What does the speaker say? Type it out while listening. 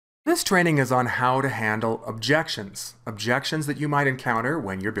This training is on how to handle objections. Objections that you might encounter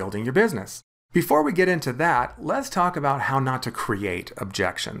when you're building your business. Before we get into that, let's talk about how not to create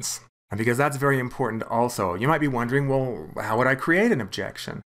objections. And because that's very important also. You might be wondering, well, how would I create an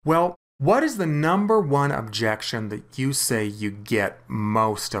objection? Well, what is the number one objection that you say you get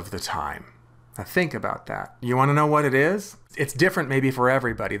most of the time? Now think about that. You want to know what it is? It's different maybe for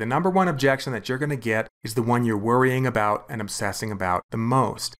everybody. The number one objection that you're going to get is the one you're worrying about and obsessing about the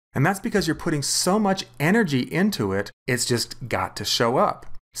most. And that's because you're putting so much energy into it, it's just got to show up.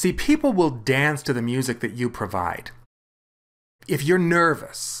 See, people will dance to the music that you provide. If you're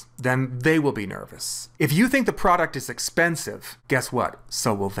nervous, then they will be nervous. If you think the product is expensive, guess what?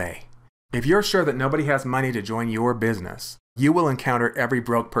 So will they. If you're sure that nobody has money to join your business, you will encounter every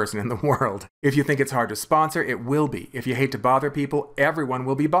broke person in the world. If you think it's hard to sponsor, it will be. If you hate to bother people, everyone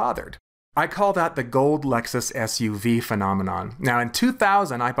will be bothered. I call that the gold Lexus SUV phenomenon. Now in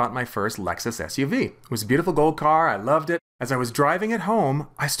 2000, I bought my first Lexus SUV. It was a beautiful gold car. I loved it. As I was driving it home,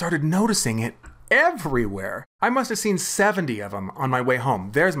 I started noticing it everywhere. I must have seen 70 of them on my way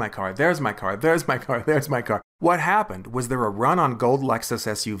home. There's my car, there's my car, there's my car, there's my car. What happened? Was there a run on gold Lexus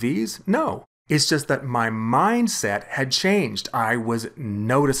SUVs? No. It's just that my mindset had changed. I was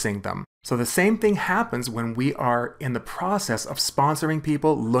noticing them. So the same thing happens when we are in the process of sponsoring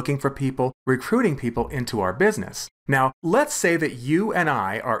people, looking for people, recruiting people into our business. Now, let's say that you and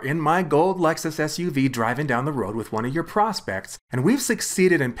I are in my gold Lexus SUV driving down the road with one of your prospects, and we've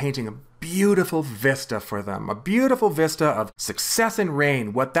succeeded in painting a beautiful vista for them, a beautiful vista of success in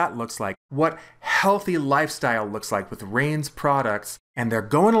Rain, what that looks like, what healthy lifestyle looks like with Rain's products, and they're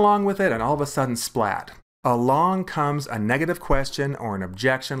going along with it, and all of a sudden, splat. Along comes a negative question or an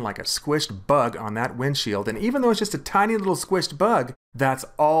objection like a squished bug on that windshield, and even though it's just a tiny little squished bug, that's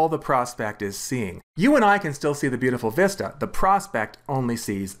all the prospect is seeing. You and I can still see the beautiful vista. The prospect only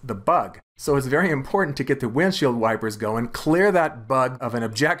sees the bug. So it's very important to get the windshield wipers going, clear that bug of an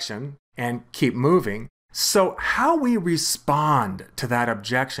objection, and keep moving. So how we respond to that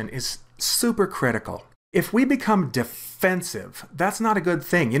objection is super critical. If we become defensive, that's not a good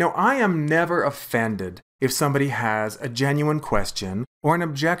thing. You know, I am never offended if somebody has a genuine question or an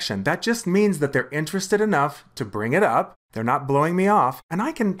objection. That just means that they're interested enough to bring it up. They're not blowing me off, and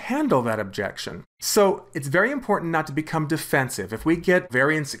I can handle that objection. So it's very important not to become defensive. If we get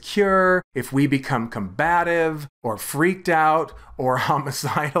very insecure, if we become combative or freaked out or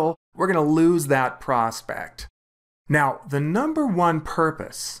homicidal, we're going to lose that prospect. Now, the number one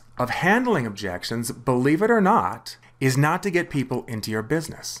purpose of handling objections, believe it or not, is not to get people into your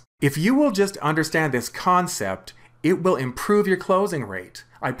business. If you will just understand this concept, it will improve your closing rate.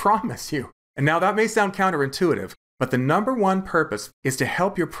 I promise you. And now that may sound counterintuitive, but the number one purpose is to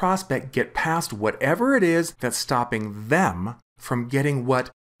help your prospect get past whatever it is that's stopping them from getting what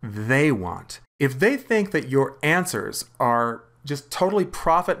they want. If they think that your answers are just totally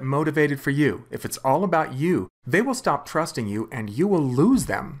profit motivated for you, if it's all about you, they will stop trusting you and you will lose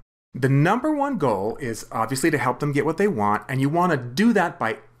them. The number one goal is obviously to help them get what they want, and you want to do that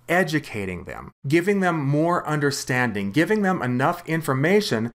by educating them, giving them more understanding, giving them enough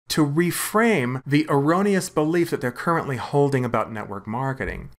information to reframe the erroneous belief that they're currently holding about network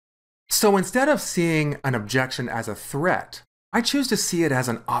marketing. So instead of seeing an objection as a threat, I choose to see it as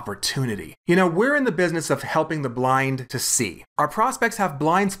an opportunity. You know, we're in the business of helping the blind to see. Our prospects have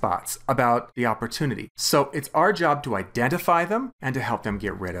blind spots about the opportunity. So it's our job to identify them and to help them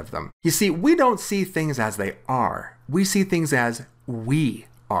get rid of them. You see, we don't see things as they are. We see things as we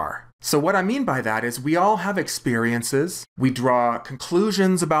are. So what I mean by that is we all have experiences, we draw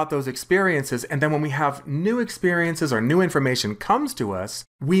conclusions about those experiences, and then when we have new experiences or new information comes to us,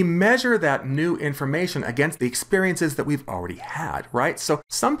 we measure that new information against the experiences that we've already had, right? So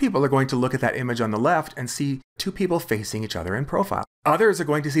some people are going to look at that image on the left and see two people facing each other in profile. Others are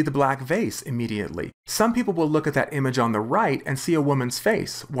going to see the black vase immediately. Some people will look at that image on the right and see a woman's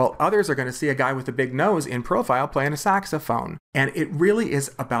face, while others are going to see a guy with a big nose in profile playing a saxophone. And it really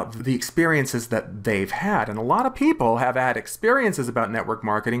is about the experiences that they've had. And a lot of people have had experiences about network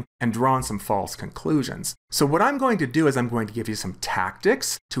marketing and drawn some false conclusions. So what I'm going to do is I'm going to give you some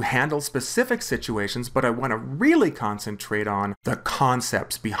tactics to handle specific situations, but I want to really concentrate on the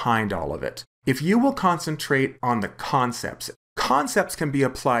concepts behind all of it. If you will concentrate on the concepts, concepts can be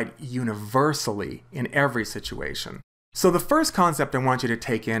applied universally in every situation. So the first concept I want you to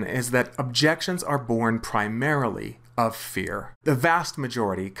take in is that objections are born primarily of fear. The vast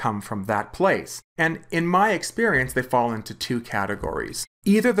majority come from that place. And in my experience, they fall into two categories.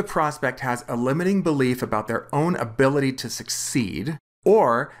 Either the prospect has a limiting belief about their own ability to succeed,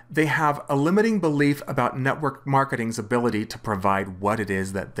 or they have a limiting belief about network marketing's ability to provide what it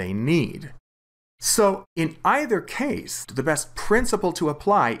is that they need. So in either case, the best principle to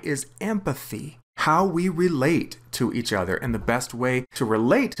apply is empathy. How we relate to each other. And the best way to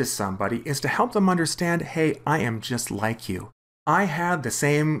relate to somebody is to help them understand, hey, I am just like you. I had the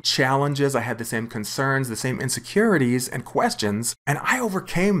same challenges, I had the same concerns, the same insecurities and questions, and I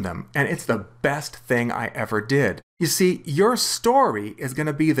overcame them. And it's the best thing I ever did. You see, your story is going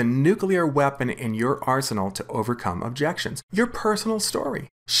to be the nuclear weapon in your arsenal to overcome objections. Your personal story.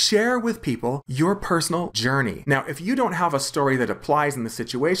 Share with people your personal journey. Now, if you don't have a story that applies in the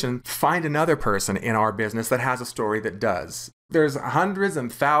situation, find another person in our business that has a story that does. There's hundreds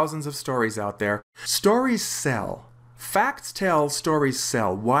and thousands of stories out there. Stories sell. Facts tell, stories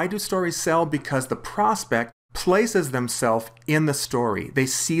sell. Why do stories sell? Because the prospect places themselves in the story. They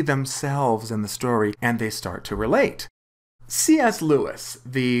see themselves in the story and they start to relate. C.S. Lewis,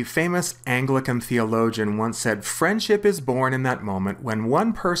 the famous Anglican theologian, once said, "Friendship is born in that moment when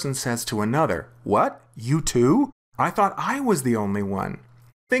one person says to another, 'What? You too? I thought I was the only one.'"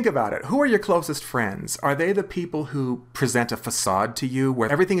 Think about it. Who are your closest friends? Are they the people who present a facade to you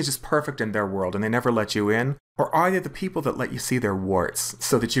where everything is just perfect in their world and they never let you in? Or are they the people that let you see their warts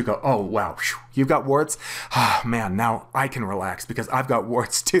so that you go, "Oh, wow, you've got warts? Ah, man, now I can relax because I've got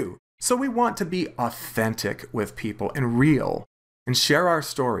warts too." So we want to be authentic with people and real and share our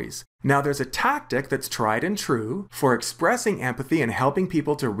stories. Now there's a tactic that's tried and true for expressing empathy and helping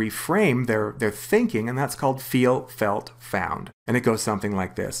people to reframe their thinking, and that's called feel, felt, found. And it goes something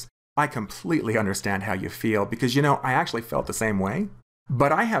like this. I completely understand how you feel because, I actually felt the same way,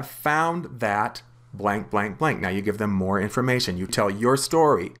 but I have found that blank, blank, blank. Now you give them more information. You tell your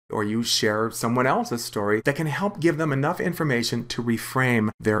story or you share someone else's story that can help give them enough information to reframe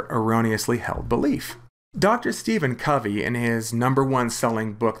their erroneously held belief. Dr. Stephen Covey, in his #1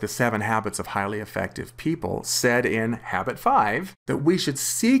 selling book, The 7 Habits of Highly Effective People, said in Habit 5 that we should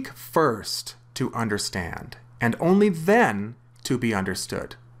seek first to understand and only then to be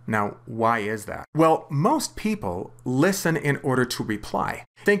understood. Now, why is that? Well, most people listen in order to reply.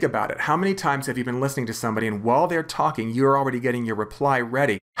 Think about it. How many times have you been listening to somebody and while they're talking, you're already getting your reply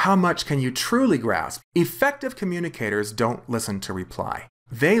ready? How much can you truly grasp? Effective communicators don't listen to reply.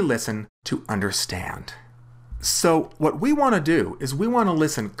 They listen to understand. So what we want to do is we want to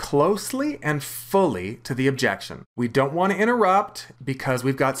listen closely and fully to the objection. We don't want to interrupt because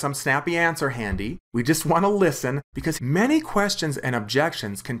we've got some snappy answer handy. We just want to listen because many questions and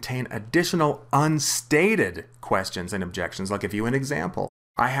objections contain additional unstated questions and objections. I'll give you an example.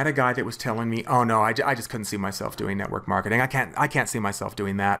 I had a guy that was telling me, "Oh no, I just couldn't see myself doing network marketing. I can't see myself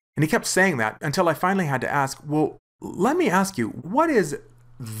doing that." And he kept saying that until I finally had to ask, "Well, let me ask you, what is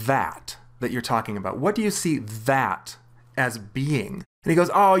that you're talking about? What do you see that as being?" And he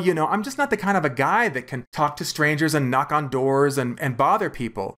goes, "Oh, I'm just not the kind of a guy that can talk to strangers and knock on doors and bother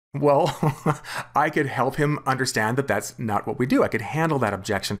people." Well, I could help him understand that that's not what we do. I could handle that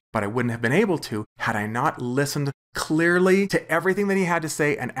objection, but I wouldn't have been able to had I not listened clearly to everything that he had to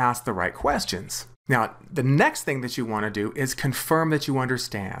say and asked the right questions. Now, the next thing that you want to do is confirm that you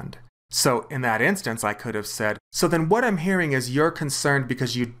understand. So in that instance, I could have said, "So then what I'm hearing is you're concerned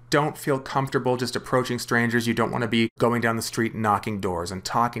because you don't feel comfortable just approaching strangers. You don't want to be going down the street knocking doors and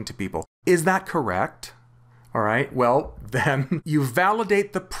talking to people. Is that correct?" All right, well, then you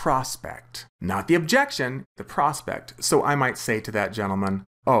validate the prospect, not the objection, the prospect. So I might say to that gentleman,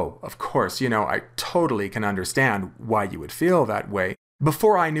 "Oh, of course, I totally can understand why you would feel that way.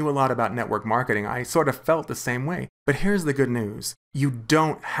 Before I knew a lot about network marketing, I sort of felt the same way. But here's the good news. You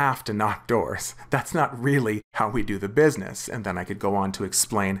don't have to knock doors. That's not really how we do the business." And then I could go on to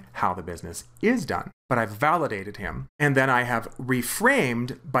explain how the business is done. But I've validated him. And then I have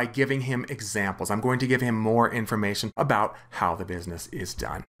reframed by giving him examples. I'm going to give him more information about how the business is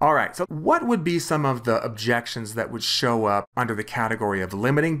done. All right, so what would be some of the objections that would show up under the category of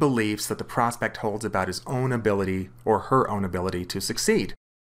limiting beliefs that the prospect holds about his own ability or her own ability to succeed?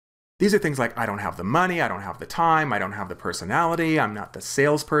 These are things like, I don't have the money, I don't have the time, I don't have the personality, I'm not the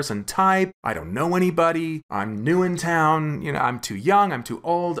salesperson type, I don't know anybody, I'm new in town, I'm too young, I'm too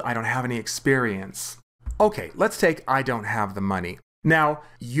old, I don't have any experience. Okay, let's take I don't have the money. Now,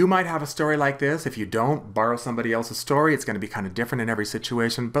 you might have a story like this. If you don't, borrow somebody else's story. It's going to be kind of different in every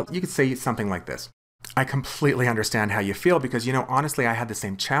situation, but you could say something like this. "I completely understand how you feel because, honestly, I had the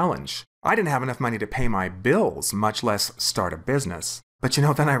same challenge. I didn't have enough money to pay my bills, much less start a business. But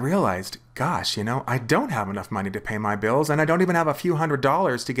then I realized, gosh, I don't have enough money to pay my bills and I don't even have a few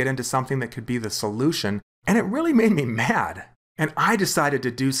 $100s to get into something that could be the solution. And it really made me mad. And I decided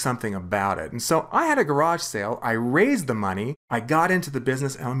to do something about it. And so I had a garage sale. I raised the money. I got into the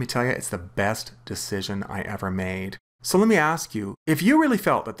business. And let me tell you, it's the best decision I ever made. So let me ask you, if you really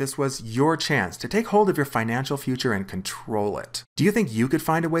felt that this was your chance to take hold of your financial future and control it, do you think you could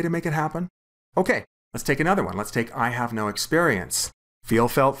find a way to make it happen? Okay, let's take another one. Let's take I have no experience. Feel,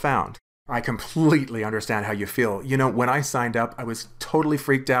 felt, found. I completely understand how you feel. You know, when I signed up, I was totally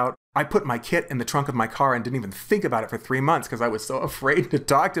freaked out. I put my kit in the trunk of my car and didn't even think about it for 3 months because I was so afraid to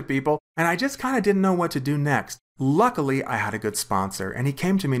talk to people. And I just kind of didn't know what to do next. Luckily, I had a good sponsor and he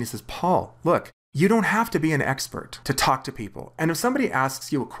came to me and he says, Paul, look, you don't have to be an expert to talk to people. And if somebody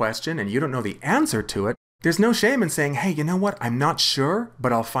asks you a question and you don't know the answer to it, there's no shame in saying, hey, you know what? I'm not sure,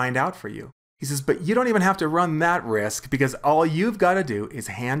 but I'll find out for you. He says, but you don't even have to run that risk because all you've got to do is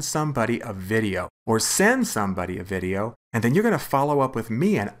hand somebody a video or send somebody a video, and then you're going to follow up with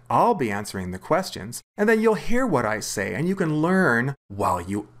me and I'll be answering the questions, and then you'll hear what I say and you can learn while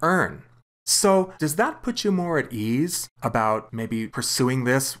you earn. So does that put you more at ease about maybe pursuing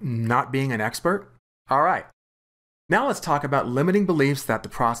this, not being an expert? All right. Now let's talk about limiting beliefs that the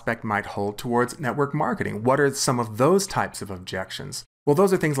prospect might hold towards network marketing. What are some of those types of objections? Well,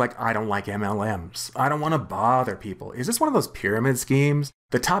 those are things like, I don't like MLMs. I don't want to bother people. Is this one of those pyramid schemes?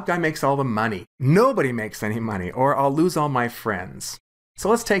 The top guy makes all the money. Nobody makes any money, or I'll lose all my friends. So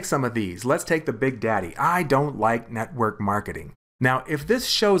let's take some of these. Let's take the big daddy. I don't like network marketing. Now, if this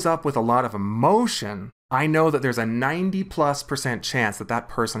shows up with a lot of emotion, I know that there's a 90+% chance that that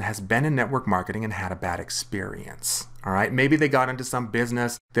person has been in network marketing and had a bad experience. All right, maybe they got into some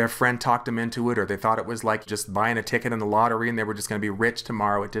business, their friend talked them into it, or they thought it was like just buying a ticket in the lottery and they were just going to be rich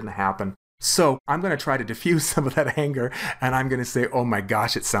tomorrow. It didn't happen. So I'm going to try to diffuse some of that anger and I'm going to say, oh my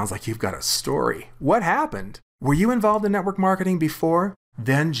gosh, it sounds like you've got a story. What happened? Were you involved in network marketing before?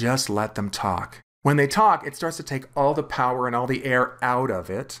 Then just let them talk. When they talk, it starts to take all the power and all the air out of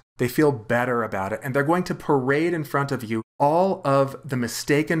it. They feel better about it, and they're going to parade in front of you all of the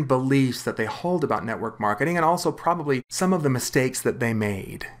mistaken beliefs that they hold about network marketing and also probably some of the mistakes that they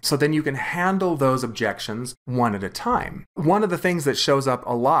made. So then you can handle those objections one at a time. One of the things that shows up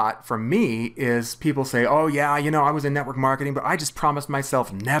a lot for me is people say, oh yeah, you know, I was in network marketing, but I just promised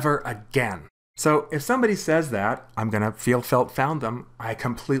myself never again. So if somebody says that, I'm going to feel, felt, found them. I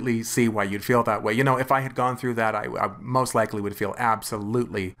completely see why you'd feel that way. You know, if I had gone through that, I most likely would feel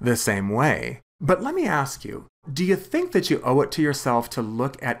absolutely the same way. But let me ask you, do you think that you owe it to yourself to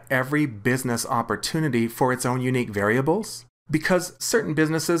look at every business opportunity for its own unique variables? Because certain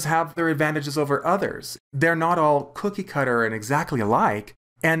businesses have their advantages over others. They're not all cookie cutter and exactly alike.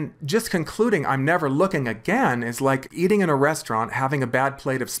 And just concluding I'm never looking again is like eating in a restaurant, having a bad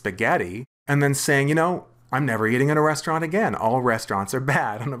plate of spaghetti, and then saying, you know, I'm never eating in a restaurant again. All restaurants are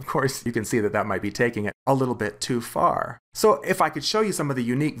bad. And of course, you can see that that might be taking it a little bit too far. So if I could show you some of the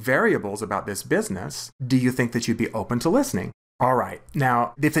unique variables about this business, do you think that you'd be open to listening? All right.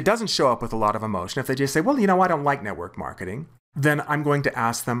 Now, if it doesn't show up with a lot of emotion, if they just say, well, you know, I don't like network marketing, then I'm going to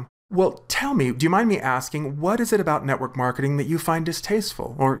ask them, well, tell me, do you mind me asking, what is it about network marketing that you find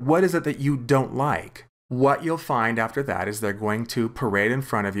distasteful? Or what is it that you don't like? What you'll find after that is they're going to parade in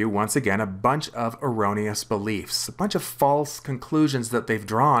front of you, once again, a bunch of erroneous beliefs, a bunch of false conclusions that they've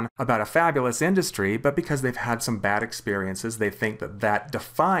drawn about a fabulous industry, but because they've had some bad experiences, they think that that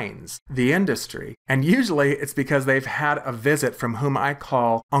defines the industry. And usually it's because they've had a visit from whom I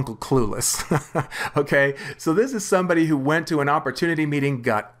call Uncle Clueless. Okay, so this is somebody who went to an opportunity meeting,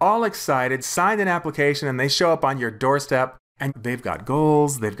 got all excited, signed an application, and they show up on your doorstep. And they've got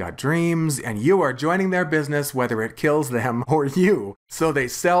goals, they've got dreams, and you are joining their business whether it kills them or you. So they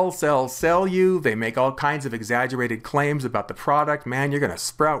sell you. They make all kinds of exaggerated claims about the product. Man, you're going to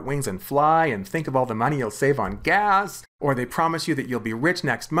sprout wings and fly and think of all the money you'll save on gas. Or they promise you that you'll be rich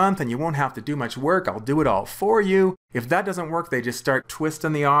next month and you won't have to do much work. I'll do it all for you. If that doesn't work, they just start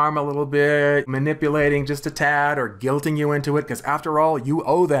twisting the arm a little bit, manipulating just a tad, or guilting you into it because after all, you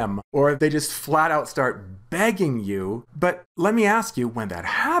owe them. Or they just flat out start begging you. But let me ask you, when that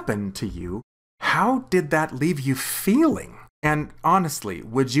happened to you, how did that leave you feeling? And honestly,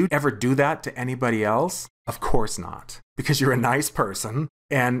 would you ever do that to anybody else? Of course not, because you're a nice person,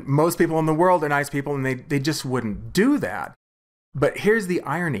 and most people in the world are nice people, and they just wouldn't do that. But here's the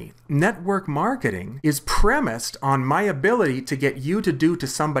irony. Network marketing is premised on my ability to get you to do to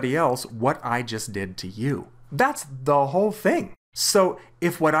somebody else what I just did to you. That's the whole thing. So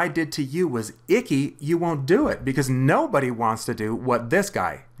if what I did to you was icky, you won't do it because nobody wants to do what this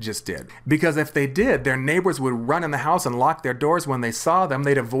guy just did. Because if they did, their neighbors would run in the house and lock their doors when they saw them.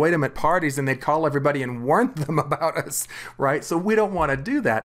 They'd avoid them at parties and they'd call everybody and warn them about us, right? So we don't want to do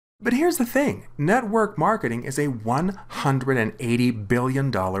that. But here's the thing, network marketing is a $180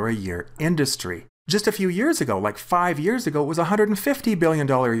 billion a year industry. Just a few years ago, like 5 years ago, it was a $150 billion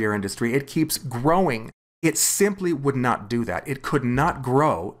a year industry. It keeps growing. It simply would not do that. It could not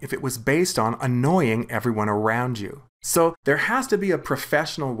grow if it was based on annoying everyone around you. So there has to be a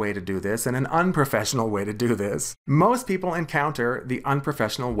professional way to do this and an unprofessional way to do this. Most people encounter the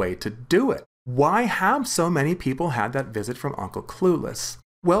unprofessional way to do it. Why have so many people had that visit from Uncle Clueless?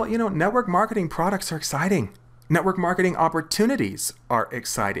 Well, network marketing products are exciting. Network marketing opportunities are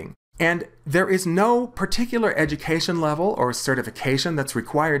exciting. And there is no particular education level or certification that's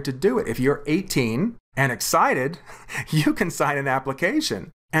required to do it. If you're 18 and excited, you can sign an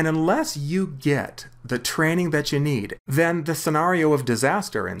application. And unless you get the training that you need, then the scenario of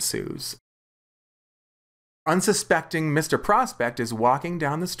disaster ensues. Unsuspecting Mr. Prospect is walking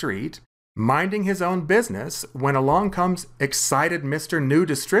down the street, minding his own business, when along comes excited Mr. New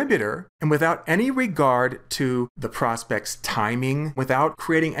Distributor, and without any regard to the prospect's timing, without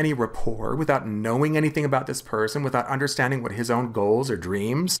creating any rapport, without knowing anything about this person, without understanding what his own goals or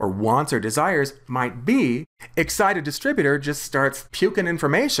dreams or wants or desires might be, excited distributor just starts puking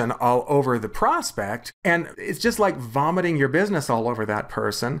information all over the prospect, and it's just like vomiting your business all over that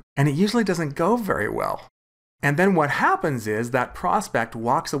person, and it usually doesn't go very well. And then what happens is that prospect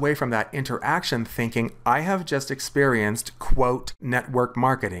walks away from that interaction thinking, I have just experienced, quote, network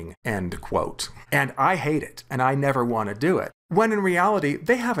marketing, end quote. And I hate it, and I never want to do it. When in reality,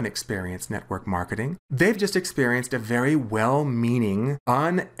 they haven't experienced network marketing. They've just experienced a very well-meaning,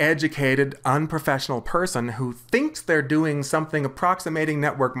 uneducated, unprofessional person who thinks they're doing something approximating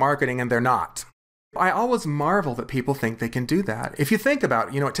network marketing, and they're not. I always marvel that people think they can do that. If you think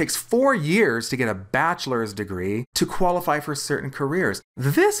about it, it takes 4 years to get a bachelor's degree to qualify for certain careers.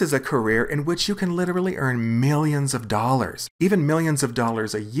 This is a career in which you can literally earn millions of dollars, even millions of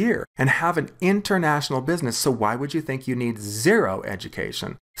dollars a year, and have an international business. So why would you think you need zero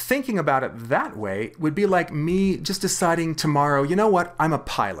education? Thinking about it that way would be like me just deciding tomorrow, you know what, I'm a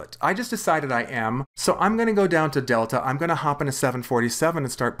pilot. I just decided I am, so I'm going to go down to Delta, I'm going to hop in a 747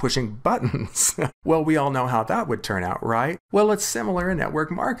 and start pushing buttons. Well, we all know how that would turn out, right? Well, it's similar in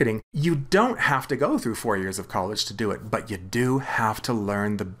network marketing. You don't have to go through 4 years of college to do it, but you do have to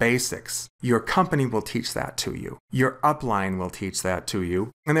learn the basics. Your company will teach that to you. Your upline will teach that to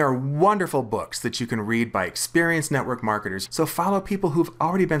you. And there are wonderful books that you can read by experienced network marketers. So follow people who've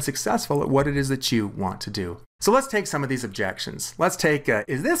already been successful at what it is that you want to do. So let's take some of these objections. Let's take,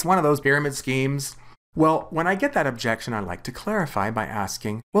 is this one of those pyramid schemes? Well, when I get that objection, I like to clarify by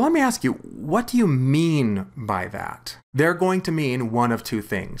asking, well, let me ask you, what do you mean by that? They're going to mean one of two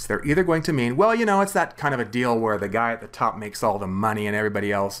things. They're either going to mean, well, it's that kind of a deal where the guy at the top makes all the money and everybody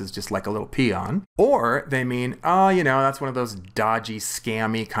else is just like a little peon. Or they mean, oh, that's one of those dodgy,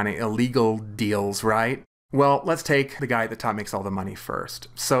 scammy, kind of illegal deals, right? Well, let's take the guy at the top makes all the money first.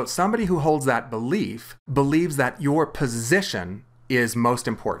 So somebody who holds that belief believes that your position is most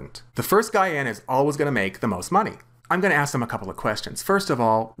important. The first guy in is always going to make the most money. I'm going to ask them a couple of questions. First of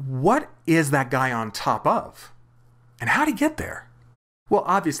all, what is that guy on top of? And how did he get there? Well,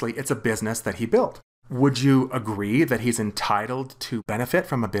 obviously, it's a business that he built. Would you agree that he's entitled to benefit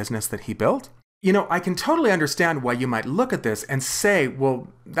from a business that he built? I can totally understand why you might look at this and say, well,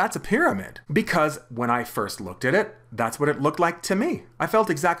 that's a pyramid. Because when I first looked at it, that's what it looked like to me. I felt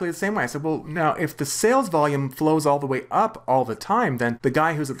exactly the same way. I said, well, now, if the sales volume flows all the way up all the time, then the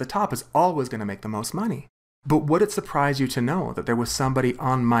guy who's at the top is always going to make the most money. But would it surprise you to know that there was somebody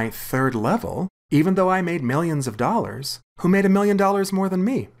on my third level, even though I made millions of dollars, who made $1 million more than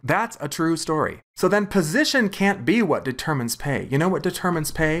me? That's a true story. So then position can't be what determines pay. You know what determines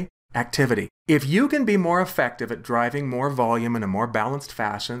pay? Activity. If you can be more effective at driving more volume in a more balanced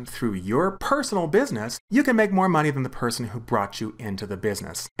fashion through your personal business, you can make more money than the person who brought you into the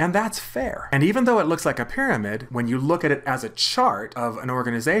business. And that's fair. And even though it looks like a pyramid, when you look at it as a chart of an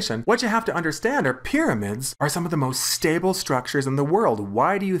organization, what you have to understand are pyramids are some of the most stable structures in the world.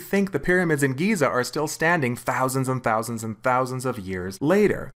 Why do you think the pyramids in Giza are still standing thousands and thousands and thousands of years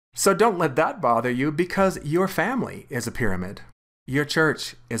later? So don't let that bother you, because your family is a pyramid. Your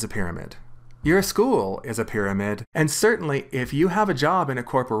church is a pyramid. Your school is a pyramid. And certainly, if you have a job in a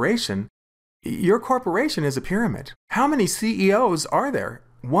corporation, your corporation is a pyramid. How many CEOs are there?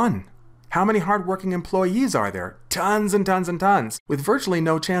 One. How many hardworking employees are there? Tons and tons and tons, with virtually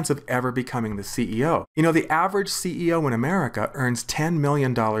no chance of ever becoming the CEO. The average CEO in America earns $10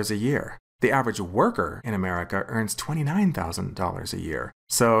 million a year. The average worker in America earns $29,000 a year.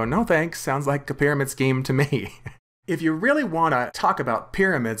 So no thanks, sounds like a pyramid scheme to me. If you really want to talk about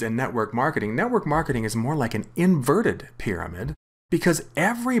pyramids in network marketing is more like an inverted pyramid. because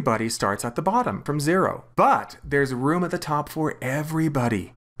everybody starts at the bottom from zero. But there's room at the top for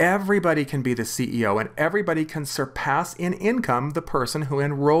everybody. Everybody can be the CEO, and everybody can surpass in income the person who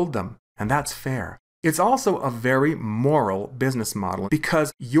enrolled them. And that's fair. It's also a very moral business model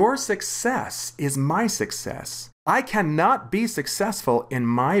because your success is my success. I cannot be successful in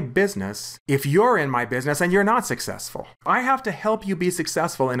my business if you're in my business and you're not successful. I have to help you be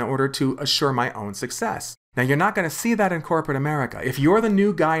successful in order to assure my own success. Now, you're not going to see that in corporate America. If you're the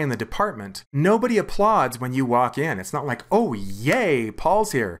new guy in the department, nobody applauds when you walk in. It's not like, oh, yay,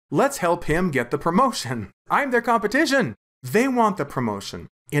 Paul's here. Let's help him get the promotion. I'm their competition. They want the promotion.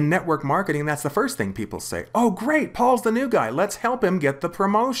 In network marketing, that's the first thing people say. Oh, great, Paul's the new guy. Let's help him get the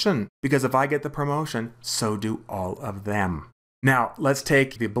promotion. Because if I get the promotion, so do all of them. Now, let's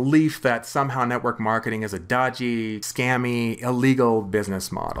take the belief that somehow network marketing is a dodgy, scammy, illegal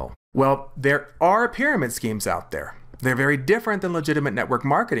business model. Well, there are pyramid schemes out there. They're very different than legitimate network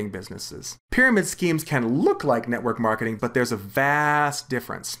marketing businesses. Pyramid schemes can look like network marketing, but there's a vast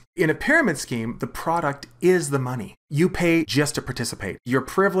difference. In a pyramid scheme, the product is the money. You pay just to participate. You're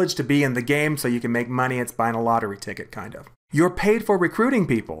privileged to be in the game so you can make money. It's buying a lottery ticket, kind of. You're paid for recruiting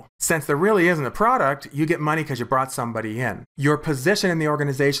people. Since there really isn't a product, you get money because you brought somebody in. Your position in the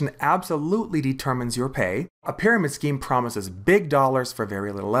organization absolutely determines your pay. A pyramid scheme promises big dollars for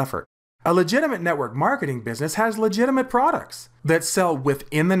very little effort. A legitimate network marketing business has legitimate products that sell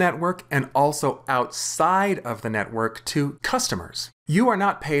within the network and also outside of the network to customers. You are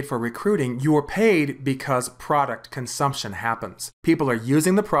not paid for recruiting, you are paid because product consumption happens. People are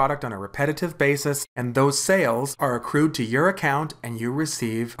using the product on a repetitive basis, and those sales are accrued to your account, and you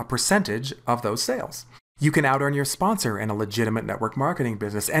receive a percentage of those sales. You can out-earn your sponsor in a legitimate network marketing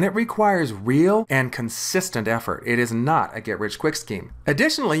business, and it requires real and consistent effort. It is not a get-rich-quick scheme.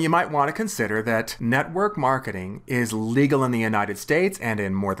 Additionally, you might want to consider that network marketing is legal in the United States and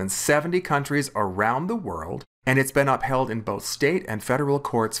in more than 70 countries around the world, and it's been upheld in both state and federal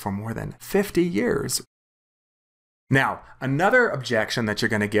courts for more than 50 years. Now, another objection that you're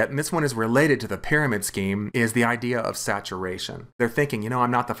going to get, and this one is related to the pyramid scheme, is the idea of saturation. They're thinking,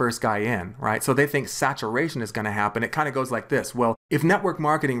 I'm not the first guy in, right? So they think saturation is going to happen. It kind of goes like this. Well, if network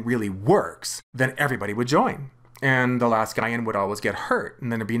marketing really works, then everybody would join. And the last guy in would always get hurt,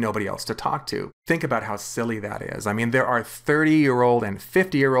 and then there'd be nobody else to talk to. Think about how silly that is. I mean, there are 30-year-old and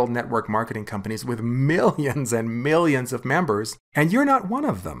 50-year-old network marketing companies with millions and millions of members, and you're not one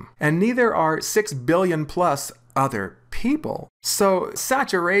of them. And neither are 6 billion plus other people. So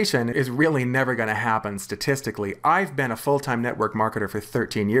saturation is really never going to happen statistically. I've been a full-time network marketer for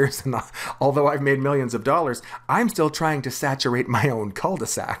 13 years, and although I've made millions of dollars, I'm still trying to saturate my own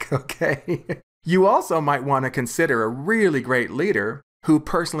cul-de-sac, okay? You also might want to consider a really great leader who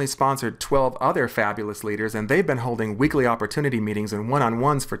personally sponsored 12 other fabulous leaders, and they've been holding weekly opportunity meetings and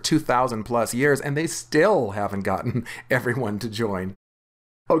one-on-ones for 2,000 plus years, and they still haven't gotten everyone to join.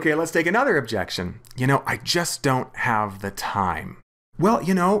 Okay, let's take another objection. I just don't have the time. Well,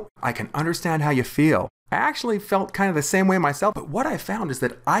 I can understand how you feel. I actually felt kind of the same way myself, but what I found is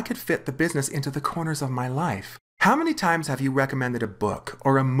that I could fit the business into the corners of my life. How many times have you recommended a book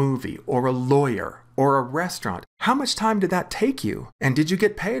or a movie or a lawyer or a restaurant? How much time did that take you? And did you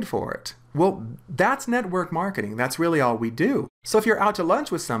get paid for it? Well, that's network marketing. That's really all we do. So if you're out to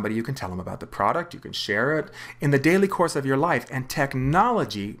lunch with somebody, you can tell them about the product, you can share it in the daily course of your life, and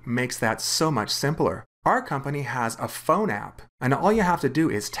technology makes that so much simpler. Our company has a phone app, and all you have to do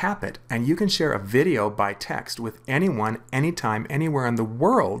is tap it, and you can share a video by text with anyone, anytime, anywhere in the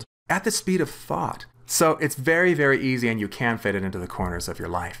world at the speed of thought. So it's very, very easy, and you can fit it into the corners of your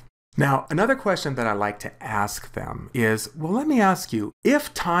life. Now, another question that I like to ask them is, well, let me ask you,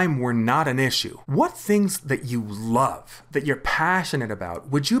 if time were not an issue, what things that you love, that you're passionate about,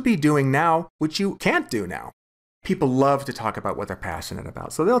 would you be doing now, which you can't do now? People love to talk about what they're passionate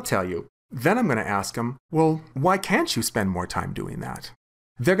about, so they'll tell you. Then I'm going to ask them, well, why can't you spend more time doing that?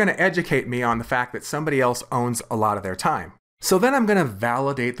 They're going to educate me on the fact that somebody else owns a lot of their time. So then I'm going to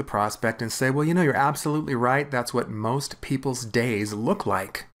validate the prospect and say, well, you're absolutely right. That's what most people's days look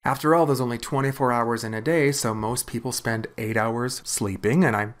like. After all, there's only 24 hours in a day, so most people spend 8 hours sleeping,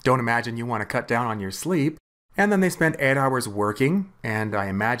 and I don't imagine you want to cut down on your sleep. And then they spend 8 hours working, and I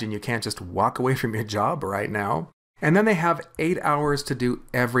imagine you can't just walk away from your job right now. And then they have 8 hours to do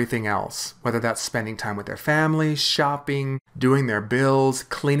everything else, whether that's spending time with their family, shopping, doing their bills,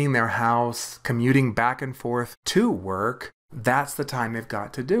 cleaning their house, commuting back and forth to work. that's the time they've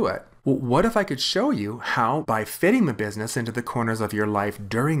got to do it. Well, what if I could show you how, by fitting the business into the corners of your life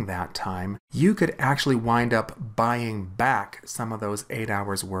during that time, you could actually wind up buying back some of those 8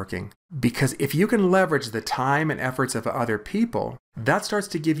 hours working? Because if you can leverage the time and efforts of other people, that starts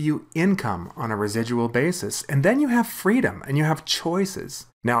to give you income on a residual basis. And then you have freedom and you have choices.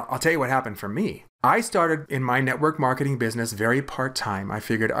 Now, I'll tell you what happened for me. I started in my network marketing business very part-time. I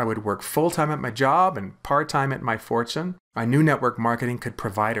figured I would work full-time at my job and part-time at my fortune. I knew network marketing could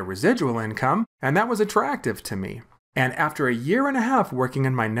provide a residual income, and that was attractive to me. And after a year and a half working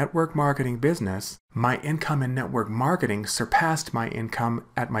in my network marketing business, my income in network marketing surpassed my income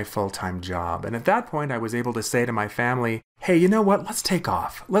at my full-time job. And at that point, I was able to say to my family, hey, you know what? Let's take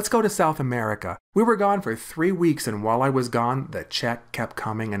off. Let's go to South America. We were gone for 3 weeks, and while I was gone, the check kept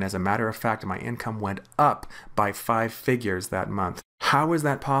coming. And as a matter of fact, my income went up by 5 figures that month. How is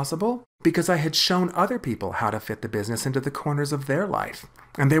that possible? Because I had shown other people how to fit the business into the corners of their life.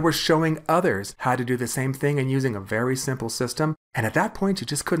 And they were showing others how to do the same thing and using a very simple system. And at that point, you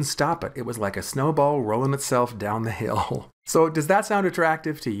just couldn't stop it. It was like a snowball rolling itself down the hill. So does that sound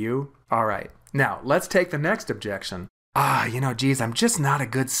attractive to you? All right. Now, let's take the next objection. Geez, I'm just not a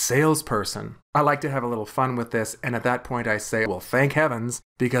good salesperson. I like to have a little fun with this. And at that point, I say, well, thank heavens,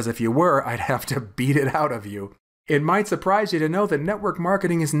 because if you were, I'd have to beat it out of you. It might surprise you to know that network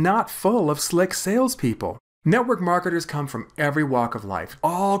marketing is not full of slick salespeople. Network marketers come from every walk of life.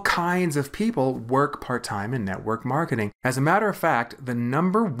 All kinds of people work part-time in network marketing. As a matter of fact, the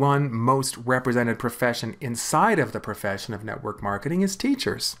 #1 most represented profession inside of the profession of network marketing is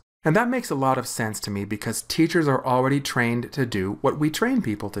teachers. And that makes a lot of sense to me because teachers are already trained to do what we train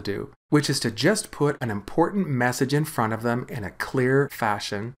people to do, which is to just put an important message in front of them in a clear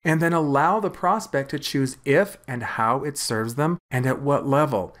fashion and then allow the prospect to choose if and how it serves them and at what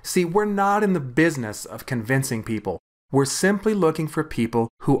level. See, we're not in the business of convincing people. We're simply looking for people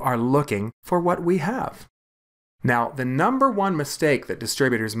who are looking for what we have. Now, the #1 mistake that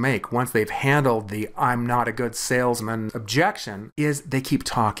distributors make once they've handled the I'm not a good salesman objection is they keep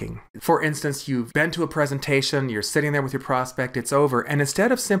talking. For instance, you've been to a presentation, you're sitting there with your prospect, it's over, and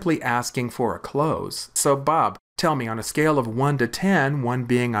instead of simply asking for a close, so Bob, tell me on a scale of 1 to 10, 1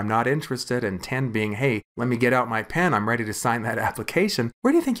 being I'm not interested and 10 being, hey, let me get out my pen, I'm ready to sign that application,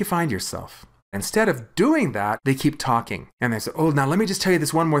 where do you think you find yourself? Instead of doing that, they keep talking. And they say, oh, now let me just tell you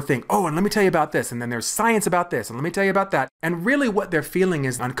this one more thing. Oh, and let me tell you about this. And then there's science about this. And let me tell you about that. And really what they're feeling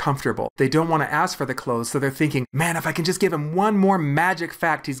is uncomfortable. They don't want to ask for the close. So they're thinking, man, if I can just give him one more magic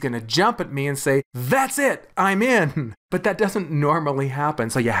fact, he's going to jump at me and say, that's it, I'm in. But that doesn't normally happen.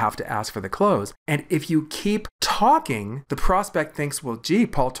 So you have to ask for the close. And if you keep talking, the prospect thinks, well, gee,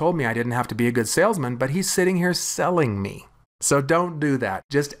 Paul told me I didn't have to be a good salesman, but he's sitting here selling me. So don't do that.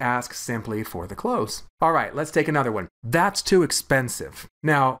 Just ask simply for the close. All right, let's take another one. That's too expensive.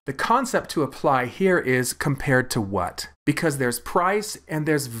 Now, the concept to apply here is compared to what? Because there's price and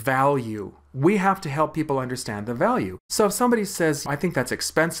there's value. We have to help people understand the value. So if somebody says, I think that's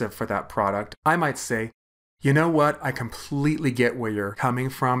expensive for that product, I might say, you know what? I completely get where you're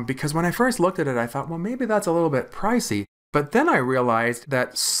coming from because when I first looked at it, I thought, well, maybe that's a little bit pricey. But then I realized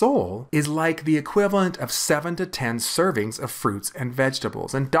that Soul is like the equivalent of 7 to 10 servings of fruits and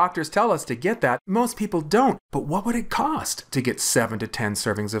vegetables. And doctors tell us to get that. Most people don't. But what would it cost to get 7 to 10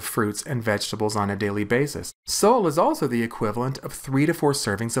 servings of fruits and vegetables on a daily basis? Soul is also the equivalent of 3 to 4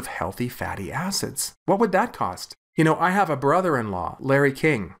 servings of healthy fatty acids. What would that cost? You know, I have a brother-in-law, Larry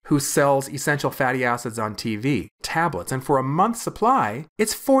King, who sells essential fatty acids on TV, tablets, and for a month's supply,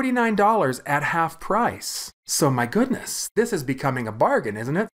 it's $49 at half price. So my goodness, this is becoming a bargain,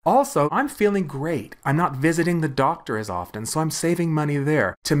 isn't it? Also, I'm feeling great. I'm not visiting the doctor as often, so I'm saving money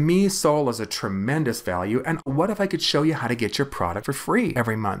there. To me, Soul is a tremendous value, and what if I could show you how to get your product for free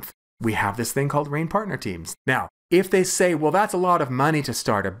every month? We have this thing called Rain Partner Teams. Now, if they say, well, that's a lot of money to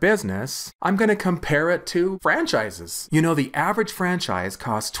start a business, I'm going to compare it to franchises. You know, the average franchise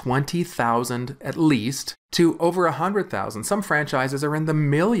costs $20,000 at least to over $100,000. Some franchises are in the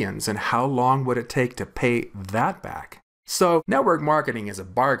millions, and how long would it take to pay that back? So network marketing is a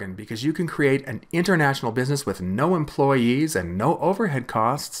bargain because you can create an international business with no employees and no overhead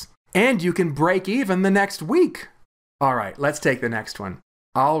costs, and you can break even the next week. All right, let's take the next one.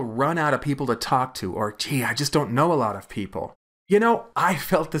 I'll run out of people to talk to, or gee, I just don't know a lot of people. You know, I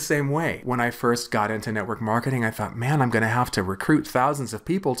felt the same way. When I first got into network marketing, I thought, man, I'm going to have to recruit thousands of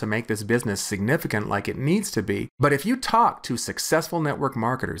people to make this business significant like it needs to be. But if you talk to successful network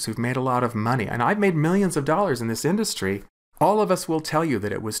marketers who've made a lot of money, and I've made millions of dollars in this industry, All of us will tell you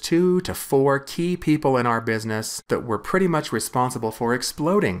that it was 2 to 4 key people in our business that were pretty much responsible for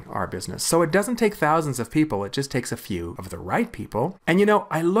exploding our business. So it doesn't take thousands of people, it just takes a few of the right people. And you know,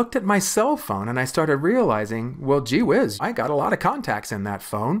 I looked at my cell phone and I started realizing, well, gee whiz, I got a lot of contacts in that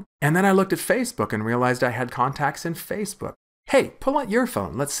phone. And then I looked at Facebook and realized I had contacts in Facebook. Hey, pull out your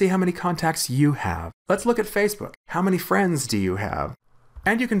phone. Let's see how many contacts you have. Let's look at Facebook. How many friends do you have?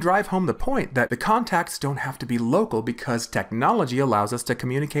 And you can drive home the point that the contacts don't have to be local because technology allows us to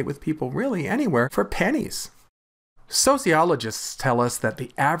communicate with people really anywhere for pennies. Sociologists tell us that the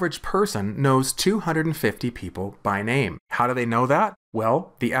average person knows 250 people by name. How do they know that?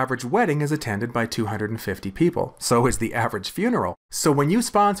 Well, the average wedding is attended by 250 people. So is the average funeral. So when you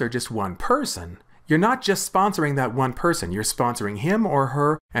sponsor just one person, you're not just sponsoring that one person, you're sponsoring him or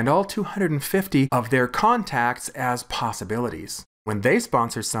her and all 250 of their contacts as possibilities. When they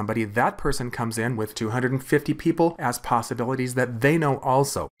sponsor somebody, that person comes in with 250 people as possibilities that they know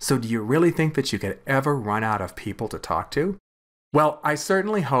also. So do you really think that you could ever run out of people to talk to? Well, I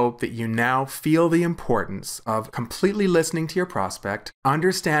certainly hope that you now feel the importance of completely listening to your prospect,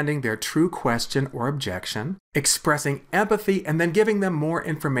 understanding their true question or objection, expressing empathy, and then giving them more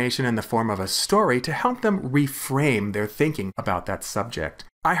information in the form of a story to help them reframe their thinking about that subject.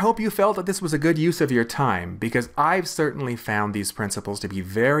 I hope you felt that this was a good use of your time, because I've certainly found these principles to be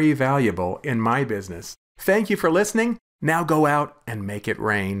very valuable in my business. Thank you for listening. Now go out and make it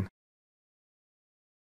rain.